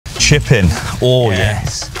Chipping. Oh,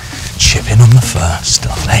 yes. Chipping on the first,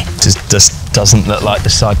 lovely. Just doesn't look like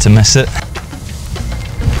decide to miss it.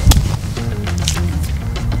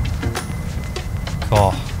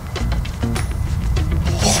 Oh.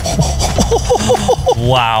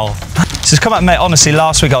 Wow. So it's come out, mate, honestly,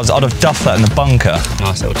 last week I'd have duffed that in the bunker.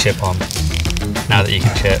 Nice little chip on, now that you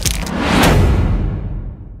can chip.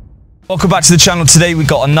 Welcome back to the channel. Today we've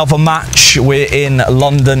got another match. We're in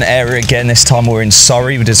London area again. This time we're in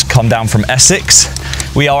Surrey. We just come down from Essex.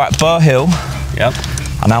 We are at Burhill. Yep.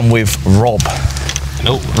 And I'm with Rob.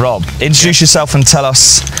 Hello. Rob, introduce yourself and tell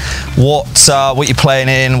us what you're playing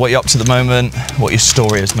in, what you're up to at the moment, what your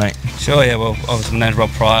story is, mate. Sure, yeah, well, obviously I'm known as Rob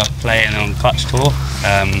Pryor, playing on Clutch Tour.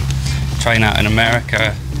 Train out in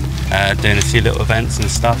America, doing a few little events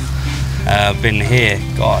and stuff. I've been here,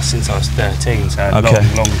 since I was 13, so a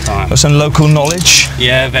long time. Got some local knowledge?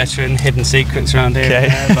 Yeah, veteran, hidden secrets around here. Okay.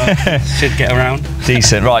 Yeah, but should get around.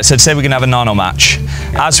 Decent. Right, so today we're going to have a 9-hole match.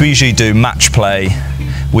 Yeah. As we usually do, match play.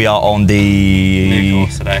 We are on the new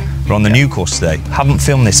course today. We're on the new course today. Haven't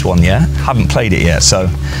filmed this one yet, haven't played it yet, so I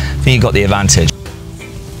think you got the advantage.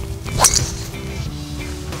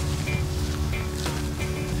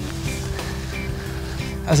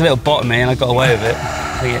 That was a little bottomy and I got away with it.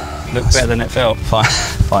 I think it looked better than it felt.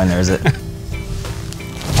 Fine there, is it?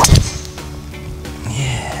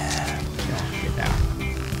 Yeah. Get down.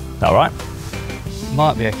 All right?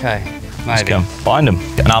 Might be okay. Maybe. Let's go find them.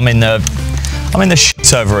 And I'm in the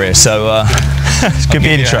shits over here, so it could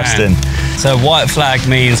be interesting. So white flag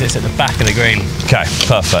means it's at the back of the green. Okay,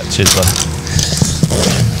 perfect. Cheers, bud.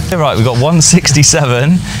 Right, we've got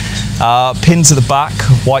 167, pin to the back,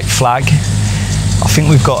 white flag. I think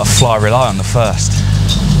we've got a fly rely on the first.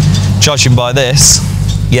 Judging by this,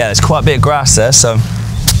 yeah, there's quite a bit of grass there, so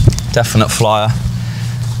definite flyer.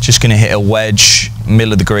 Just gonna hit a wedge,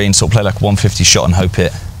 middle of the green, so I'll play like a 150 shot and hope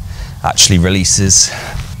it actually releases.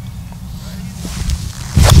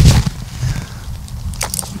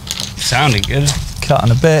 Sounding good.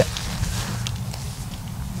 Cutting a bit.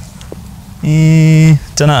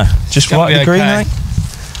 Don't know, just right at the green, mate.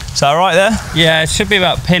 Is that all right there? Yeah, it should be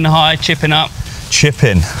about pin high, chipping up.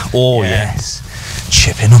 Chipping, oh yes.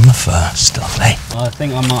 Chipping on the first, lovely. I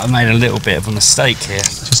think I might have made a little bit of a mistake here.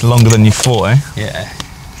 Just longer than you thought, eh? Yeah,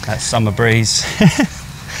 that summer breeze.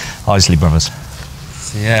 Isley Brothers.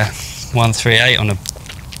 So yeah, 138 on the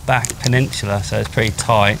back peninsula, so it's pretty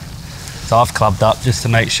tight. So I've clubbed up just to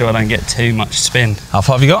make sure I don't get too much spin. How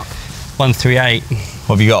far have you got? 138.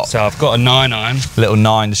 What have you got? So I've got a 9-iron. Little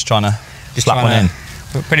 9, just trying to slap one in.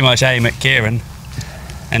 Pretty much aim at Kieran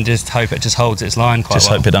and just hope it just holds its line quite well. Just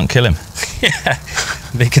hope it don't kill him. Yeah,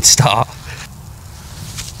 be a good start.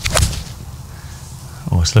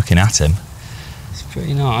 Oh, it's looking at him. It's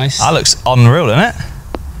pretty nice. That looks unreal, doesn't it?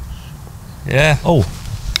 Yeah. Oh.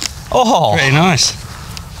 Oh. Pretty nice.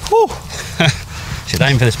 Should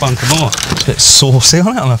aim for this bunker more. A bit saucy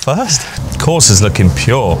on it on the first. The course is looking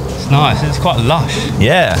pure. It's nice, it's quite lush.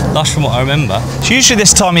 Yeah. Lush from what I remember. So usually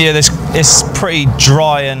this time of year, it's pretty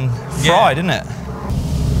dry and fried, isn't it?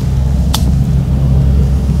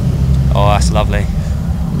 Oh, that's lovely.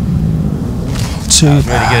 Too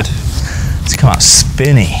really good. It's come out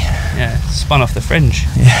spinny. Yeah, spun off the fringe.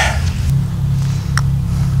 Yeah.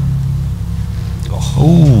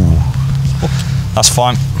 Oh. That's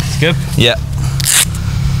fine. It's good? Yeah.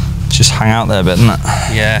 Just hang out there a bit, doesn't it?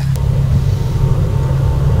 Yeah.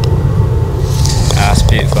 That's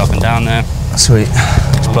beautiful up and down there. Sweet.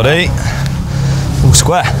 Buddy. All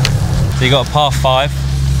square. So you got a par 5.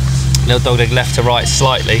 Little dog leg left to right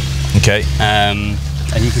slightly. Okay. And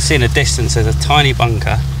you can see in the distance there's a tiny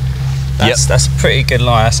bunker. That's a pretty good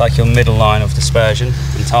line. That's like your middle line of dispersion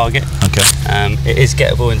and target. Okay. It is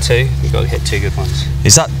gettable in 2. You've got to hit 2 good ones.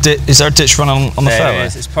 Is there a ditch run on the fairway? There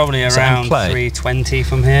is. It's probably around 320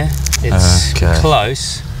 from here. It's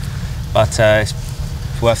close, but it's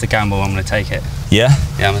worth the gamble. I'm going to take it. Yeah?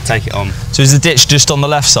 Yeah, I'm going to take it on. So is the ditch just on the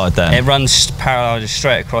left side then? It runs parallel, just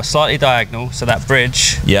straight across, slightly diagonal, so that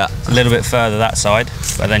bridge, yeah, a little bit further that side,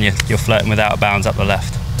 but then you're flirting with out of bounds up the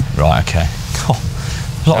left. Right, okay. Oh,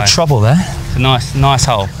 a lot of trouble there. It's a nice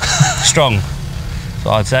hole. Strong, that's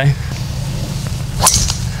what I'd say.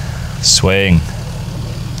 Swing.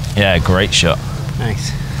 Yeah, great shot.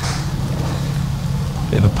 Thanks.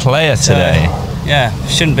 Bit of a player today. Yeah,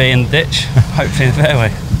 shouldn't be in the ditch, hopefully in the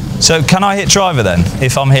fairway. So can I hit driver then,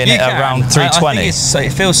 if I'm hitting it around 320? I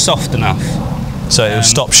think it feels soft enough. So it'll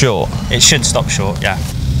stop short? It should stop short, yeah.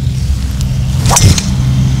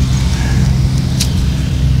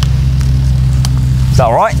 Is that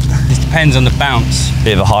all right? It depends on the bounce.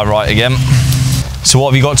 Bit of a high right again. So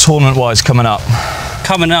what have you got tournament-wise coming up?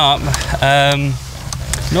 Coming up,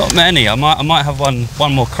 Not many. I might have one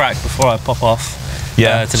more crack before I pop off.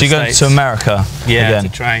 Yeah. So you go to America? Yeah, again. to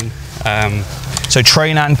train. So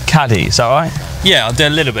train and caddy, is that right? Yeah, I'll do a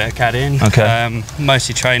little bit of caddying. Okay.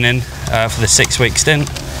 Mostly training for the 6-week stint,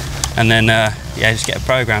 and then yeah, just get a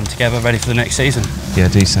program together ready for the next season. Yeah,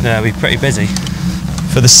 decent. I'll be pretty busy.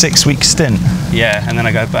 For the 6-week stint? Yeah, and then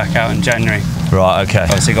I go back out in January. Right, okay.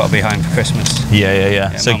 Obviously got to be home for Christmas.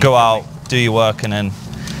 Yeah. So go out, do your work, and then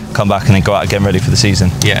come back and then go out again ready for the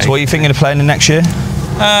season. Yeah. So what are you thinking of playing in next year?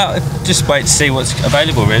 Just wait to see what's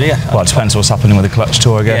available, really. Well, it depends what's happening with the clutch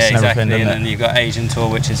tour, I guess. Yeah, and exactly. everything, And then you've got Asian tour,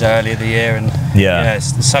 which is early of the year, and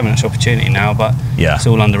there's so much opportunity now, but it's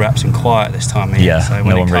all under wraps and quiet this time of year. Yeah, so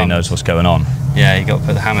when no one really knows what's going on. Yeah, you got to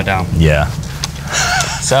put the hammer down. Yeah.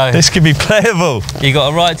 So this could be playable. You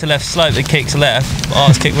got a right to left slope that kicks left, but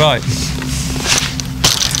ours kick right.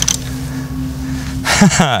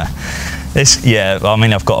 I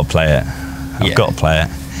mean, I've got to play it. I've got to play it.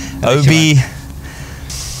 Obi.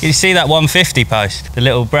 You see that 150 post, the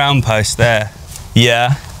little brown post there?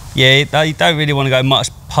 Yeah. Yeah, you don't really want to go much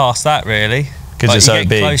past that, really. Because it's OB.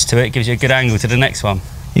 Close to it gives you a good angle to the next one.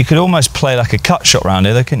 You could almost play like a cut shot round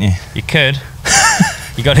here, though, couldn't you? You could.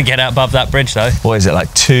 You got to get out above that bridge, though. What is it,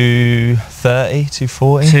 like 230,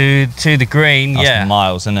 240? To the green, That's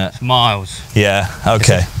miles, isn't it? It's miles. Yeah,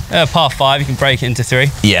 okay. Par 5, you can break it into 3.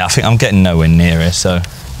 Yeah, I think I'm getting nowhere near it, so.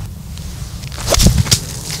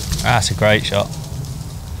 That's a great shot.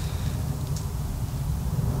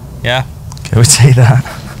 Yeah. Can we see that?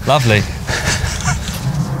 Lovely.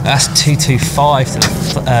 That's 225 to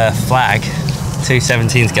the flag.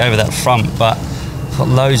 217 to go over that front, but I've got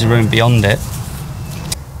loads of room beyond it.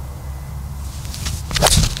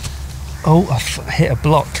 Oh, I've hit a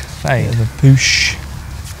block. Fade. The push.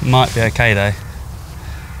 Might be okay though.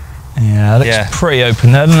 Yeah, it looks pretty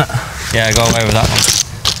open there, doesn't it? Yeah, go away with that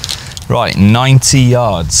one. Right, 90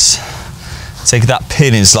 yards. Take that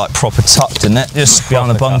pin is like proper tucked, isn't it? Just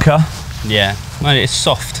behind the bunker. Yeah, well, it's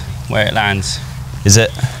soft where it lands. Is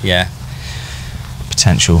it? Yeah.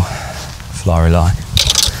 Potential fly lie.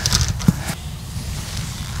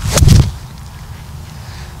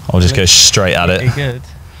 I'll just go straight at it. Good.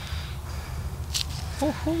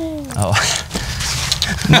 Oh,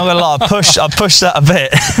 not gonna lie, I pushed that a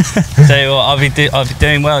bit. Tell you what, I'll be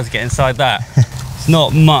doing well to get inside that. It's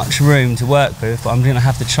not much room to work with, but I'm gonna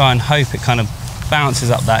have to try and hope it kind of bounces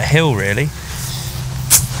up that hill, really.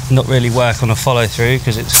 Not really work on a follow through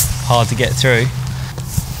because it's hard to get through.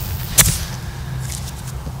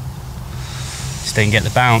 Just didn't get the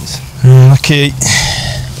bounce. Lucky.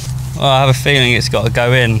 Well, I have a feeling it's got to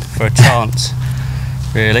go in for a chance,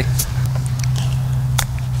 really.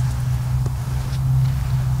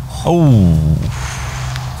 Oh.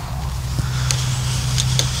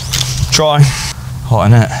 Try. Hot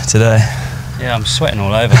in it today. Yeah, I'm sweating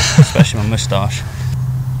all over, especially my moustache.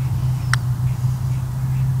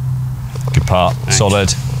 Good part. Thanks.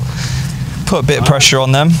 Solid. Put a bit of pressure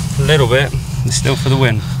on them. A little bit. It's still for the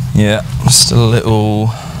win. Yeah, just a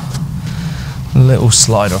little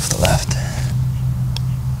slide off the left.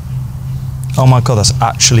 Oh my god, that's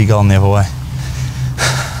actually gone the other way.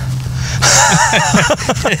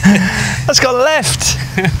 That's got left.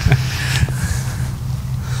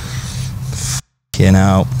 Fucking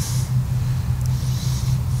out.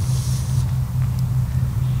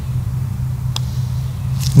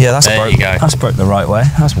 Yeah, that's broke. That's broke the right way.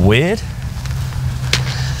 That's weird.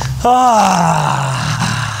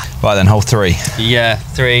 Right then, hole 3. Yeah,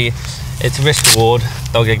 3. It's a risk reward.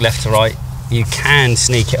 Dog leg left to right. You can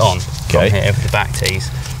sneak it on from here with the back tees.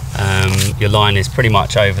 Your line is pretty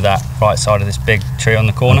much over that right side of this big tree on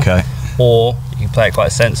the corner. Okay. Or you can play it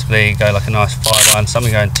quite sensibly, go like a nice 5-iron,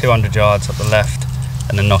 something going 200 yards up the left,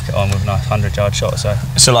 and then knock it on with a nice 100-yard shot.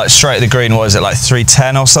 So like straight at the green, what is it, like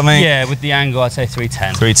 310 or something? Yeah, with the angle, I'd say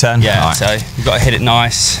 310. 310? Yeah, right. So you've got to hit it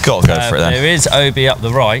nice. Got to go for it then. There is OB up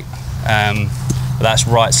the right, but that's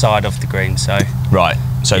right side of the green. So right.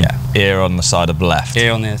 So ear on the side of left.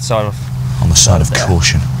 Ear on the side of. On the side of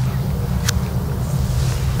caution.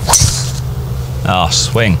 Ah,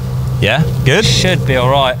 swing. Yeah, good. Should be all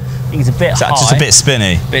right. I think it's a bit high. Just a bit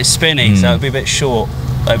spinny. Bit spinny, so it'd be a bit short.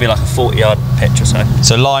 It'd be like a 40-yard pitch or so.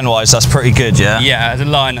 So line-wise, that's pretty good, yeah? Yeah, as a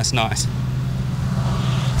line, that's nice.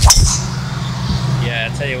 Yeah,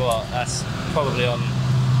 I tell you what, that's probably on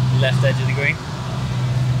the left edge of the green.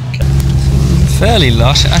 Okay. Fairly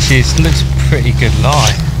lush. Actually, it looks a pretty good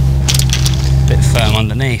lie. Bit firm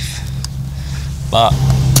underneath. But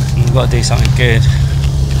we've got to do something good.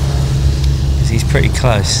 Because he's pretty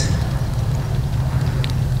close.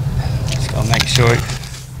 Just got to make sure it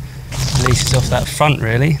releases off that front,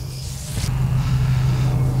 really.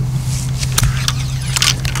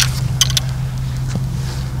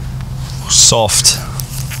 soft.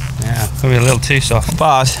 Yeah, probably a little too soft.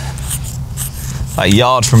 Bad. Like a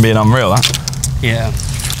yard from being unreal, that. Yeah.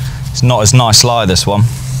 It's not as nice lie, this one.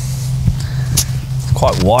 It's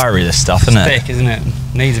quite wiry, this stuff, isn't it? Thick, isn't it?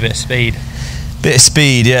 Needs a bit of speed. Bit of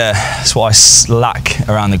speed, yeah. That's why I slack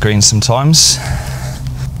around the green sometimes.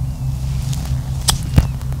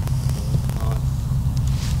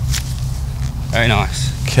 Very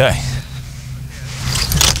nice. Okay.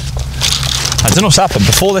 I don't know what's happened.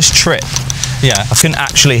 Before this trip, Yeah. I couldn't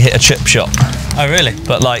actually hit a chip shot. Oh, really?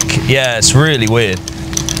 But like, yeah, it's really weird.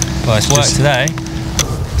 Well, it's worked today.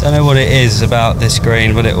 Don't know what it is about this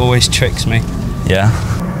green, but it always tricks me. Yeah.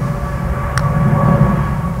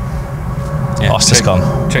 Yeah, Past it's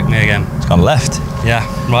gone. Trick me again. It's gone left. Yeah,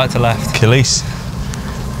 right to left. Achilles.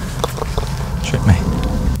 Trick me.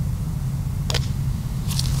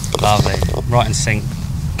 Lovely. Right in sync.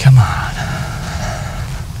 Come on.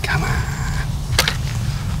 Come on.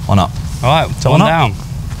 One up. All right, So one one up? down.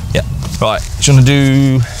 Yeah. Right. Do you want to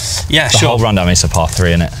do Yeah, the sure. whole rundown? It's a par 3,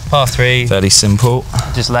 isn't it? Par 3. Fairly simple.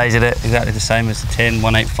 Just lasered it exactly the same as the tin,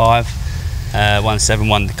 185,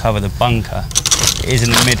 171 to cover the bunker. It is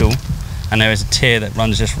in the middle, and there is a tier that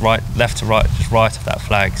runs just right, left to right, just right of that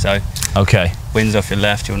flag. So Okay. winds off your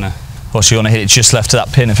left, you wanna. Well, so you want to hit it just left to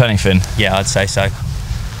that pin, if anything? Yeah, I'd say so.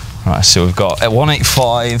 Right, so we've got at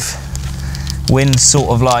 185, wind sort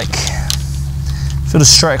of like, sort of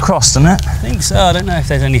straight across, doesn't it? I think so. I don't know if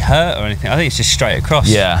there's any hurt or anything. I think it's just straight across.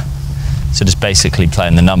 Yeah. So just basically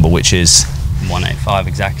playing the number, which is 185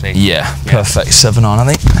 exactly. yeah, perfect 7 on,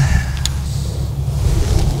 I think.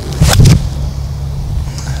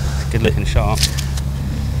 Good looking shot.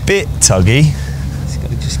 Bit tuggy, It's got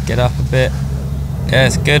to just get up a bit. Yeah,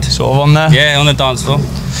 it's good. sort of on there. Yeah, on the dance floor.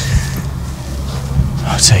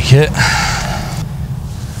 I'll take it.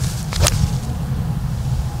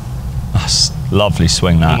 That's lovely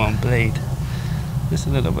swing, that. Come on, bleed. Just a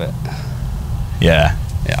little bit. Yeah,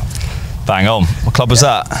 Yeah. bang on. What club was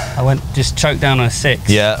that? I went just choked down on a 6.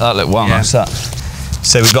 Yeah, that looked well Yeah. nice, that.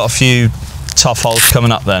 So we've got a few tough holes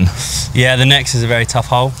coming up then. Yeah, the next is a very tough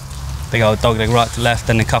hole. Big old dog leg right to left,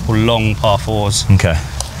 then a couple long par 4s Okay.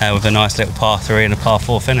 with a nice little par 3 and a par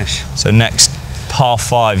 4 finish. So next, par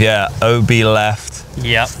 5, yeah, OB left,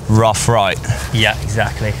 Yep. rough right. Yeah,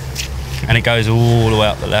 exactly. And it goes all the way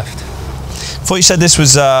up the left. Thought you said this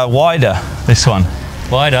was wider, this one.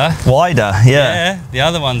 Wider. Wider, yeah. The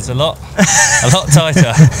other one's a lot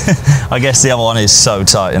tighter. I guess the other one is so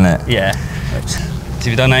tight, isn't it? Yeah. Have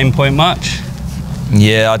you done aim point much?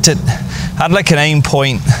 Yeah, I did. Had like an aim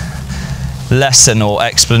point lesson or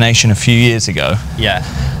explanation a few years ago, Yeah.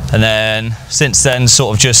 and then since then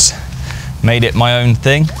sort of just made it my own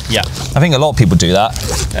thing. Yeah. I think a lot of people do that.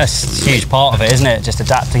 That's a huge part of it, isn't it? Just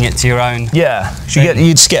adapting it to your own. Yeah,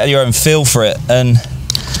 you just get your own feel for it, and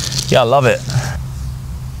yeah, I love it.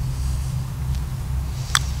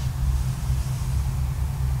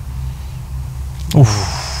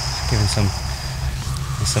 Oof. Giving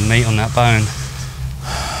some meat on that bone.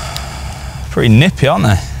 Pretty nippy, aren't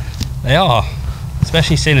they? They are,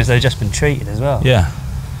 especially seeing as they've just been treated as well. Yeah.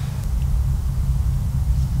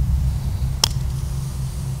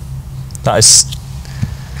 That is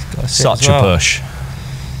Gotta sit such as a well. push.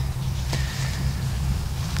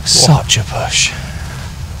 Such a push.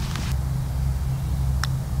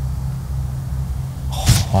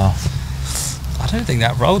 Oh, wow. I don't think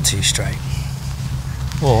that rolled too straight.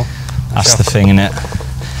 Or That's the thing, innit?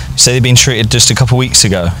 You say they've been treated just a couple of weeks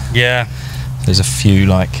ago. Yeah. There's a few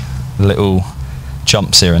like little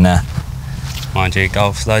jumps here and there. Mind you,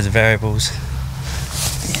 golf's loads of variables.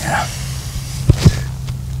 Yeah.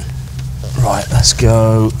 Right, let's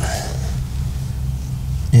go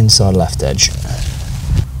inside left edge.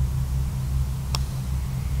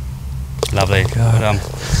 Lovely. Well done.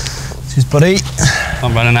 Cheers, buddy.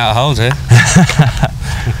 I'm running out of holes here.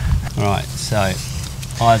 Right, so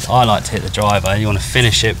I like to hit the driver. You want to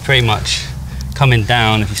finish it pretty much coming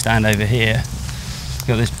down. If you stand over here, you've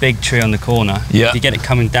got this big tree on the corner. Yeah. If you get it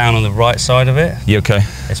coming down on the right side of it, You okay?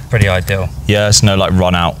 it's pretty ideal. Yeah, there's no like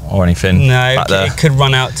run out or anything. No, back there. it could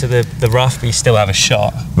run out to the rough, but you still have a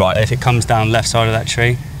shot. Right. But if it comes down left side of that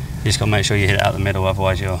tree, you just got to make sure you hit it out the middle,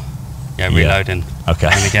 otherwise you're reloading. Okay.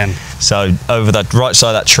 And again. So over that right side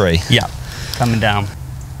of that tree. Yeah, coming down.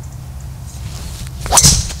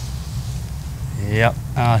 Yep,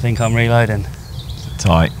 I think I'm reloading.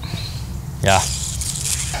 Tight. Yeah.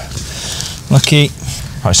 Lucky.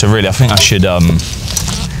 Right, so really I think I should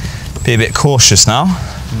be a bit cautious now.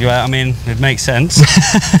 Yeah, I mean, it makes sense.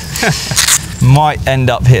 Might end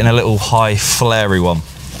up hitting a little high flary one.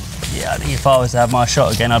 Yeah, I think if I was to have my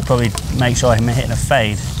shot again, I'd probably make sure I'm hitting a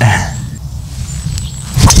fade.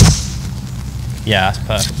 Yeah, that's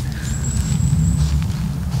perfect.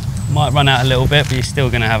 Might run out a little bit, but you're still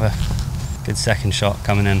going to have a good second shot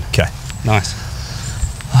coming in. Okay. Nice.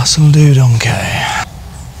 That'll do, donkey.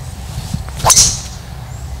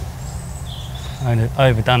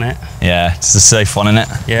 Overdone it. Yeah, it's the safe one, isn't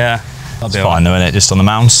it? Yeah. It's fine though, isn't it? Just on the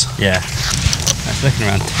mounds? Yeah. That's looking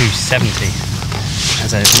around 270.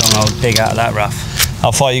 That's a long old dig out of that rough.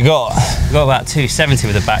 How far you got? We've got about 270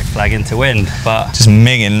 with the back flag into wind, but... Just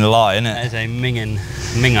minging the lie, isn't it? That is a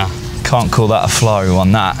minger. Can't call that a flyery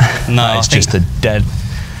one, that. No, it's just a dead...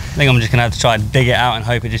 I think I'm just going to have to try and dig it out and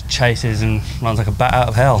hope it just chases and runs like a bat out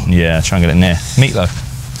of hell. Yeah, try and get it near. Meatloaf.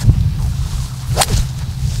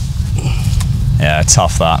 Yeah,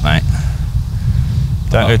 tough that, mate.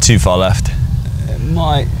 Don't go too far left. It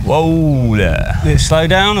might... Whoa there. Did it slow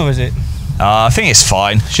down or is it... I think it's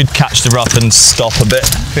fine. Should catch the rough and stop a bit.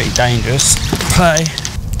 Pretty dangerous play.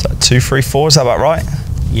 2, 3, 4, is that about right?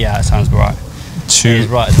 Yeah, that sounds right. 2. It is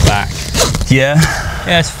right at the back. Yeah?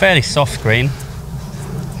 Yeah, it's a fairly soft green.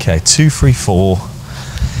 Okay, 2, 3, 4.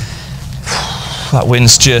 That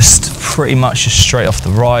wind's just pretty much just straight off the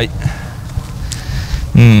right.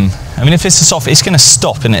 I mean, if it's a soft, it's going to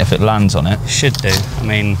stop, isn't it, if it lands on it? Should do. I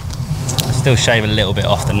mean, I'd still shave a little bit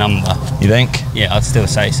off the number. You think? Yeah, I'd still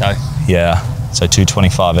say so. Yeah, so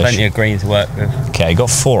 225-ish. Plenty of green to work with. Okay, got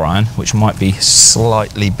 4 iron, which might be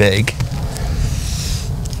slightly big.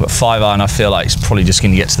 But 5 iron, I feel like it's probably just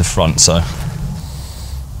going to get to the front, so.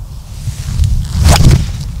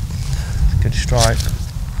 Good strike.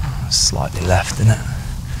 Slightly left, isn't it?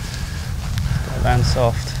 Land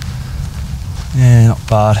soft. Yeah, not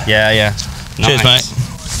bad. Yeah, yeah. Cheers, Nice.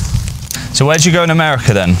 mate. So where'd you go in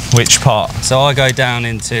America then? Which part? So I go down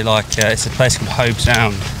into like, it's a place called Hobe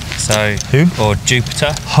Sound. So, Who? Or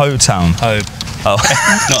Jupiter. Ho Town. Hobe. Oh.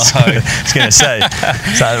 Not Hobe. I was going to say,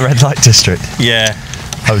 is that a red light district? Yeah.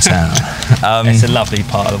 Ho Town. It's a lovely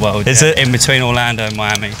part of the world. Is yeah. it? In between Orlando and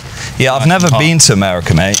Miami. Yeah, I've never been to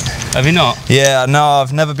America, mate. Have you not? Yeah, no,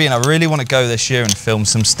 I've never been. I really want to go this year and film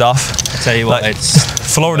some stuff. I'll tell you what, Like,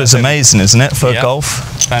 it's... Florida's amazing, isn't it, for Yep. golf?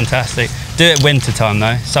 Fantastic. Do it winter time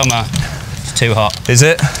though. Summer, it's too hot. Is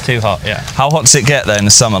it? Too hot, yeah. How hot does it get there in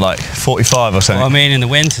the summer, like 45 or something? Well, I mean, in the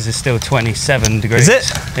winters it's still 27 degrees. Is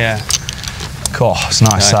it? Yeah. Gosh, it's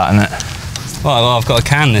nice No. that, isn't it? Well, I've got to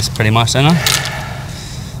can this pretty much, don't I?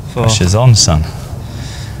 For Pressure's on, son.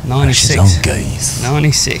 96. Pressure's on, guys.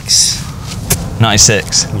 96.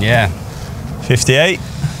 96. Yeah. 58?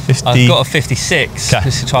 50. I've got a 56. Okay.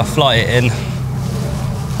 Just to try to flight it in.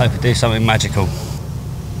 Hope to do something magical.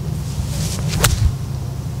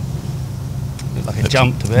 Looked like it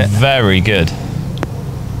jumped a bit. Very good.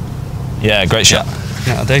 Yeah, great shot.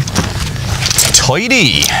 Yeah, I do.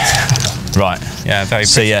 Tidy. Right. Yeah, very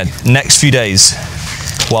So pretty. yeah, next few days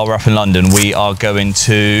while we're up in London, we are going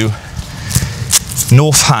to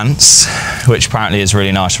North Hants, which apparently is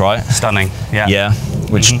really nice, right? Stunning, yeah. Yeah,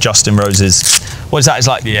 which Justin Rose's, what is that? It's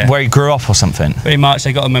like where he grew up or something? Pretty much,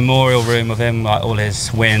 they got a memorial room of him, like all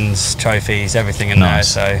his wins, trophies, everything in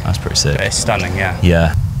Nice. there. So That's pretty sick. it's stunning, yeah.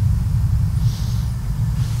 Yeah.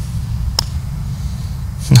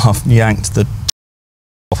 I've yanked the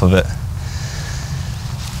off of it.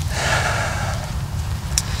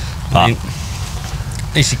 I mean,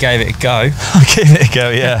 at least you gave it a go. I'll give it a go,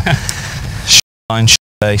 yeah. Shine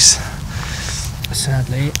face.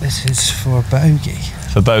 Sadly, this is for a bogey.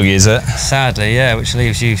 For bogey, is it? Sadly, yeah, which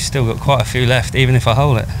leaves you still got quite a few left, even if I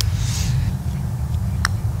hold it.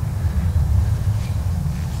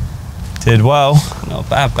 Did well. Not a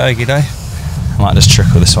bad bogey though. I might just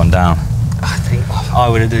trickle this one down. I think I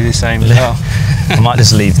would have done the same as well. I might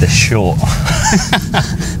just leave this short.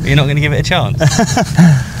 But you're not going to give it a chance.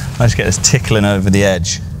 I just get this tickling over the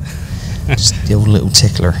edge. Just the old little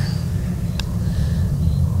tickler.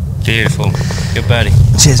 Beautiful. Good birdie.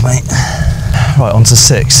 Cheers, mate. Right, on to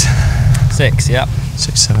 6. 6, yeah.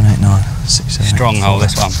 6, 7, 8, 9. 6, 7, Strong 8, hole, 4.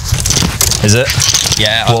 this one. Is it?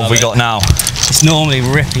 Yeah. What have we got now? It's normally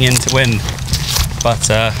ripping into wind, but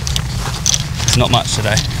it's not much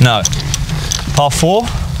today. No. Par 4?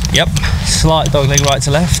 Yep. Slight dogleg right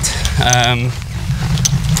to left.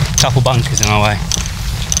 Couple bunkers in our way.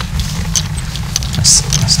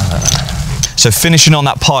 Let's have that. So finishing on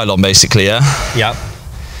that pylon, basically, yeah? Yep.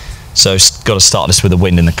 So got to start this with the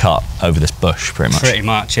wind in the cut over this bush, pretty much. Pretty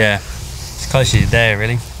much, yeah. It's close to there,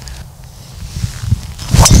 really.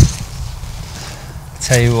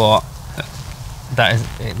 Tell you what,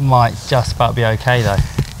 it might just about be okay though.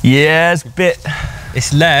 Yeah, it's a bit.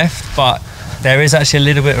 It's left, but there is actually a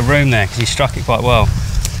little bit of room there because you struck it quite well.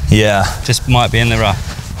 Yeah. Just might be in the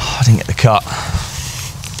rough. Oh, I didn't get the cut.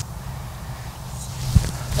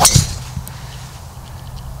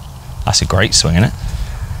 That's a great swing, isn't it?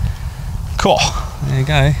 Cool. There you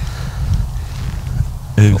go.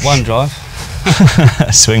 Got one drive.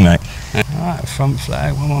 Swing, mate. Alright, front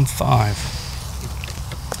flag, 115.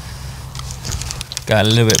 Go a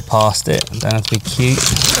little bit past it, don't have to be cute.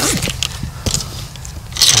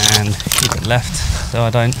 And keep it left so I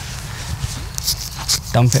don't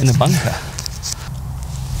dump it in the bunker.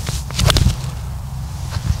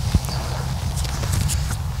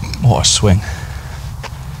 What a swing.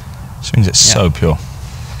 Swings it so pure.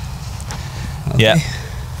 Lovely. Yeah.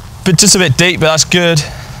 But just a bit deep, but that's good.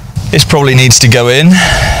 This probably needs to go in.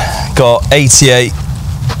 Got 88,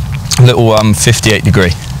 little 58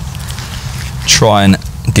 degree. Try and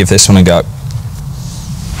give this one a go.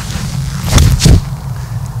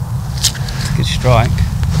 Good strike.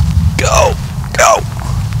 Go, go.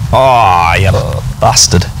 Ah, you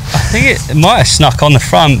bastard. I think it might have snuck on the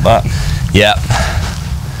front, but yeah.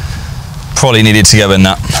 Probably needed to go in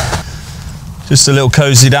that. Just a little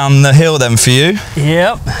cozy down the hill then for you.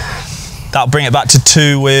 yep. That'll bring it back to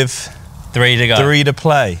 2 with 3 to go. 3 to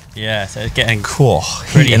play. Yeah, so it's getting Cool.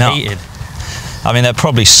 pretty Heating up. heated. I mean, they're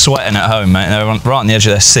probably sweating at home, mate. They're right on the edge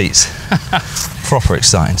of their seats. Proper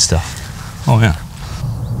exciting stuff. Oh, yeah.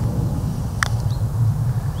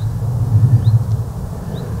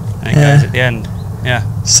 And it goes at the end.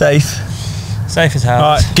 Yeah. Safe. Safe as hell.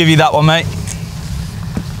 All right, give you that one, mate.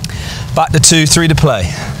 Back to 2, 3 to play.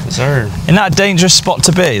 Sir. Isn't that a dangerous spot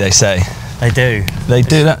to be, they say? They do. They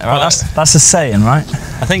do that. Right, that's a saying, right?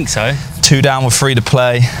 I think so. 2 down with 3 to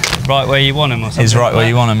play. Right where you want them or something. Is right like where that.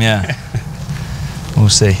 you want them, yeah. We'll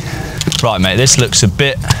see. Right, mate, this looks a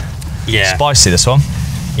bit spicy, this one.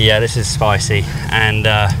 Yeah, this is spicy. And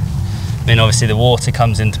I mean, obviously the water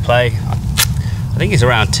comes into play. I think it's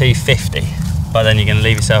around 250, but then you're going to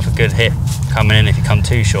leave yourself a good hit coming in if you come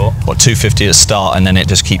too short. What, 250 at start and then it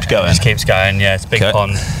just keeps going? It just keeps going, yeah, it's a big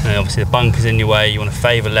pond. And obviously the bunker's in your way, you want to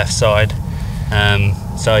favour left side.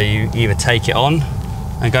 So you either take it on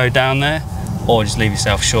and go down there, or just leave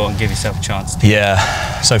yourself short and give yourself a chance to. Yeah,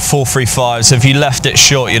 so 435. So if you left it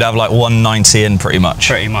short, you'd have like 190 in pretty much.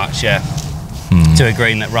 Pretty much, yeah. To a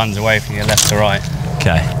green that runs away from you left to right.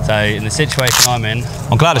 Okay. So in the situation I'm in,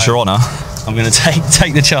 I'm glad it's your honour. I'm going to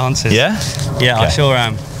take the chances. Yeah? Yeah, Okay. I sure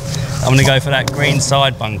am. I'm going to go for that green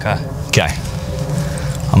side bunker. Okay.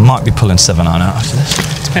 I might be pulling 7-9 out after this.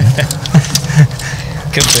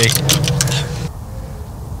 Could be.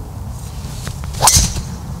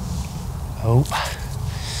 Oh,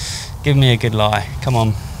 give me a good lie. Come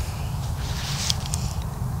on.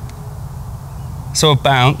 Sort of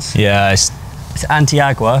bounce. Yeah, it's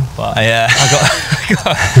anti-agua, but yeah.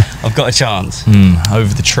 I've got a chance.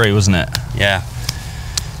 Over the tree, wasn't it? Yeah.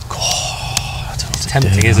 God, It's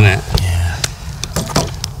tempting, isn't it? Yeah.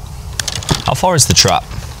 How far is the trap?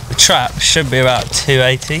 The trap should be about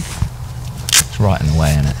 280. It's right in the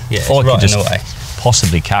way, isn't it? Yeah, it's Or I right could in just the way.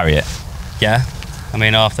 possibly carry it. Yeah. I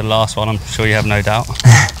mean, after the last one, I'm sure you have no doubt.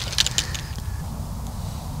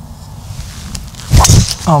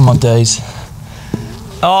 Oh my days.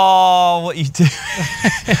 Oh, what you do?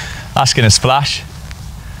 That's gonna splash.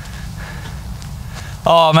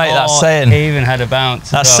 Oh mate, that's saying. He even had a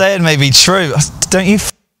bounce. That saying may be true. Don't you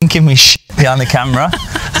f***ing give me shit behind the camera.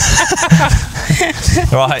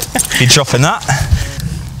 Right, you dropping that?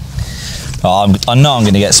 Oh, I know I'm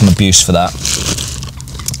gonna get some abuse for that.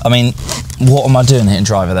 I mean, what am I doing hitting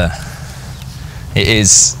driver there? It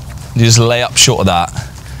is, you just lay up short of that,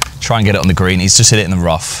 try and get it on the green. He's just hit it in the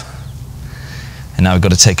rough. And now we've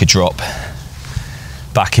got to take a drop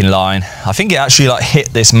back in line. I think it actually like hit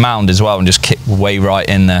this mound as well and just kicked way right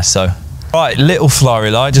in there. So, right, little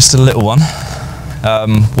flyery lie, just a little one.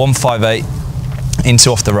 158 into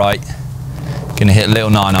off the right. Gonna hit a little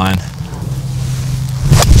 9-iron.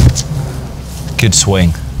 Good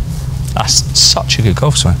swing. That's such a good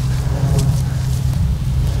golf swing.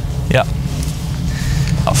 Yeah.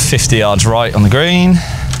 About 50 yards right on the green.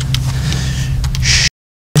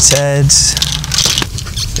 Heads.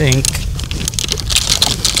 Think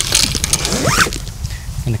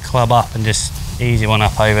I'm going to club up and just easy one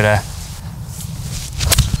up over there.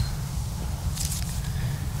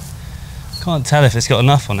 Can't tell if it's got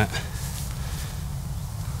enough on it.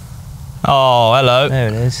 Oh, hello. There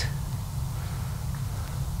it is.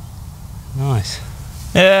 Nice.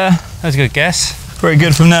 Yeah, That was a good guess. pretty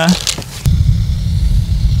good from there.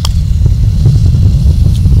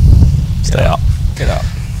 Stay up. Get up.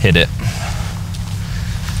 Hit it.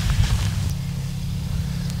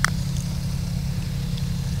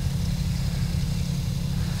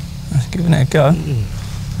 That's giving it a go. Nearly.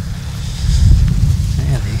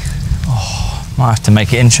 Might have to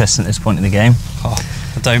make it interesting at this point in the game. Oh,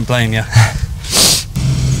 I don't blame you.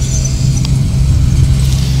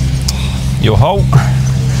 Your hole.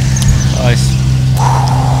 Nice.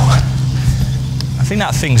 I think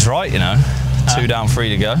that thing's right, you know. 2 down, 3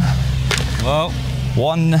 to go. Well,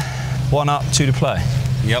 one up, 2 to play.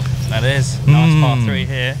 Yep, that is. Nice par 3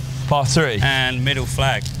 here. Par 3. And middle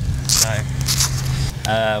flag. So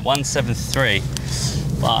 173.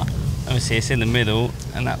 But obviously it's in the middle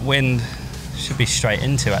and that wind should be straight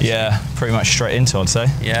into actually. Yeah, pretty much straight into, I'd say.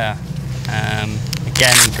 Yeah.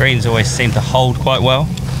 Again, greens always seem to hold quite well.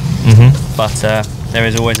 But there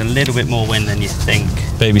is always a little bit more wind than you think.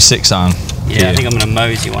 Baby 6 iron. Yeah, I think I'm going to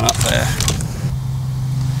mosey one up there.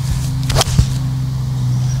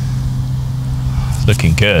 It's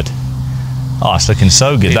looking good. Oh, it's looking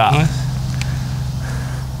so good, that. Nice.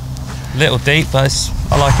 Little deep, but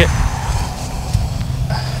I like it.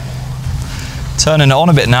 Turning it on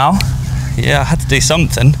a bit now. Yeah, I had to do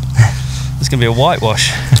something. It's going to be a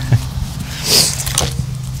whitewash.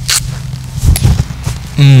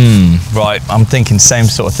 Right, I'm thinking same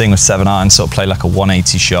sort of thing with 7 iron, sort of play like a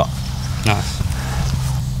 180 shot. Nice.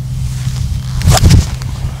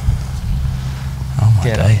 Oh my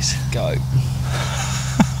days. Go.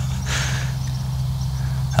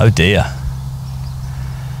 Oh dear.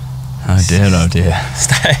 Oh dear, oh dear.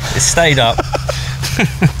 It stayed up.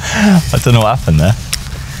 I don't know what happened there.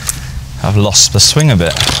 I've lost the swing a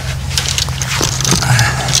bit.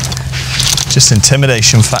 Just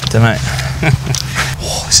intimidation factor, mate.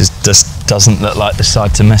 Oh, this just doesn't look like the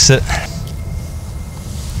side to miss it.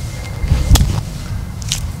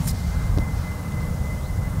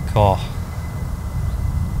 Oh.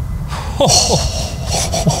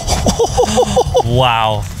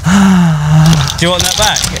 Wow. Do you want that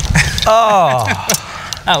back? Oh.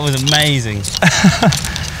 That was amazing.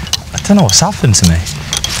 I don't know what's happened to me.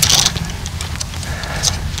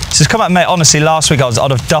 It's just come out, mate. Honestly, last week I'd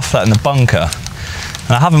have duffed that in the bunker.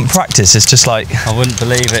 And I haven't practiced. It's just like... I wouldn't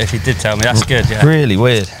believe it if you did tell me. That's good, yeah. Really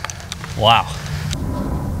weird. Wow.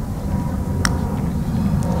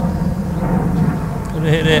 Could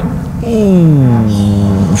have hit it.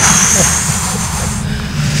 Ooh.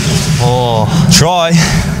 Oh. Try.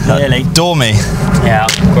 Really? Door me. Yeah,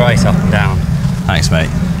 great up and down. Thanks, mate.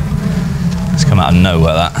 It's come out of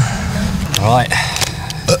nowhere, that. All right.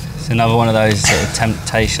 It's another one of those sort of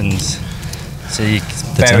temptations. So you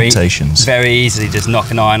very easily just knock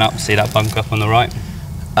an iron up. See that bunker up on the right?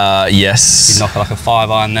 Yes. You knock like a 5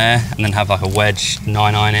 iron there and then have like a wedge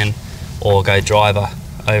 9 iron in, or go driver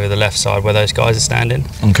over the left side where those guys are standing.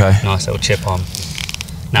 Okay. Nice little chip on.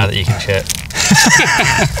 Now that you can chip.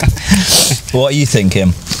 What are you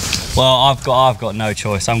thinking? Well, I've got no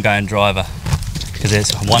choice. I'm going driver because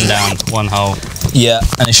it's 1 down, 1 hole. Yeah,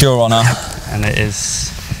 and it's your honour. And it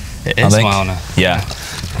is my honour. Yeah.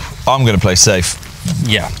 I'm going to play safe.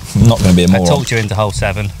 Yeah. I'm not going to be a moron. I talked you into hole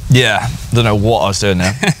 7. Yeah. Don't know what I was doing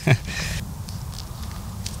there.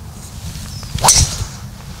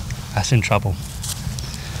 That's in trouble.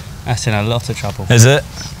 That's in a lot of trouble. Is it?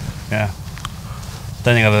 Yeah.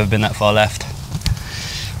 Don't think I've ever been that far left.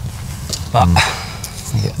 But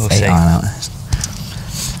we'll see.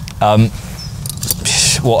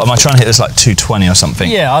 What, am I trying to hit this like 220 or something?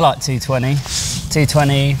 Yeah, I like 220.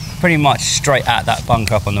 220, pretty much straight at that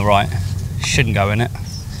bunker up on the right. Shouldn't go in it.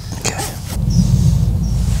 Okay.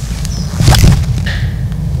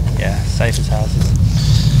 Yeah, safe as houses.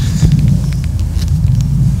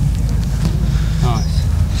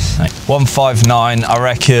 Nice. 159, I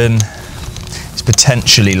reckon it's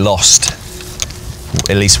potentially lost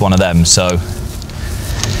at least one of them, so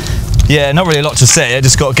yeah, not really a lot to say. I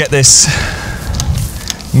just got to get this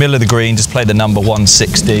middle of the green, just play the number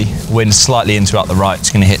 160, wind slightly into out the right, it's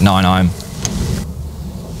going to hit 9 iron.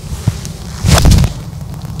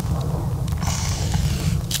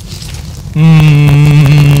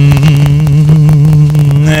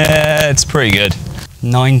 Yeah, it's pretty good.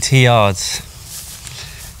 90 yards.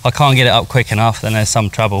 I can't get it up quick enough, then there's some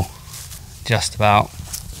trouble. Just about.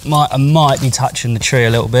 I might be touching the tree a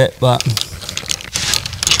little bit, but let's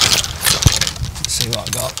see what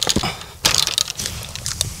I got.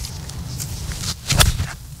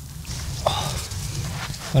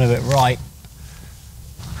 Went a bit right.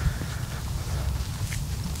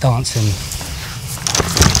 Dancing.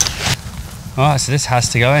 Alright, so this has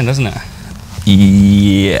to go in, doesn't it?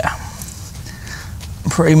 Yeah.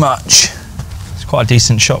 Pretty much. It's quite a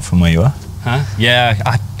decent shot from where you are. Huh? Yeah,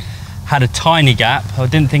 I had a tiny gap. I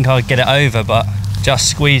didn't think I'd get it over, but just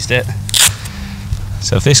squeezed it.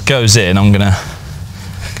 So if this goes in, I'm gonna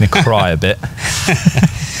cry a bit.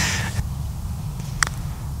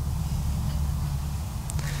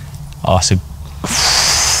 Oh, so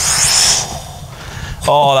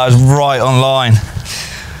oh, that was right on line.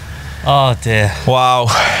 Oh dear. Wow.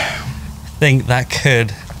 think that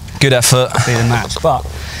could Good effort. be the match, but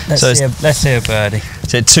let's see a birdie.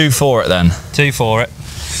 So 2 for it then. 2 for it.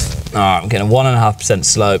 All right, I'm getting a 1.5%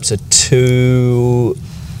 slope, so two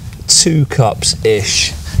cups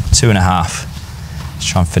ish, 2.5. Let's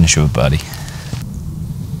try and finish with a birdie.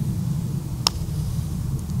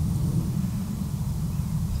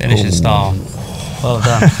 Finish in style. Well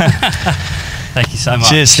done. Thank you so much.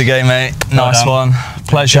 Cheers to the game, mate. Nice one.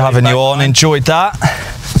 Pleasure having you on. Enjoyed that.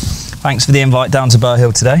 Thanks for the invite down to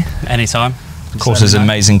Burhill today. Anytime. Of course, it's in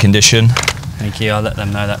amazing condition. Thank you. I'll let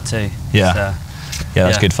them know that too. Yeah. Yeah,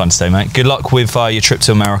 that's good fun today, mate. Good luck with your trip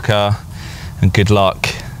to America, and good luck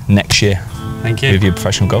next year. Thank you. With your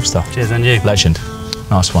professional golf stuff. Cheers, and you. Legend.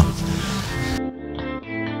 Nice one.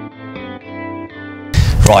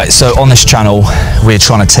 Right, so on this channel, we're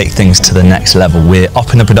trying to take things to the next level. We're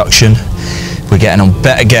upping the production. We're getting on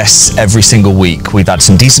better guests every single week. We've had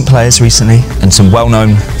some decent players recently and some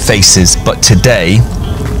well-known faces, but today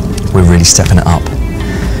we're really stepping it up.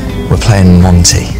 We're playing Monty.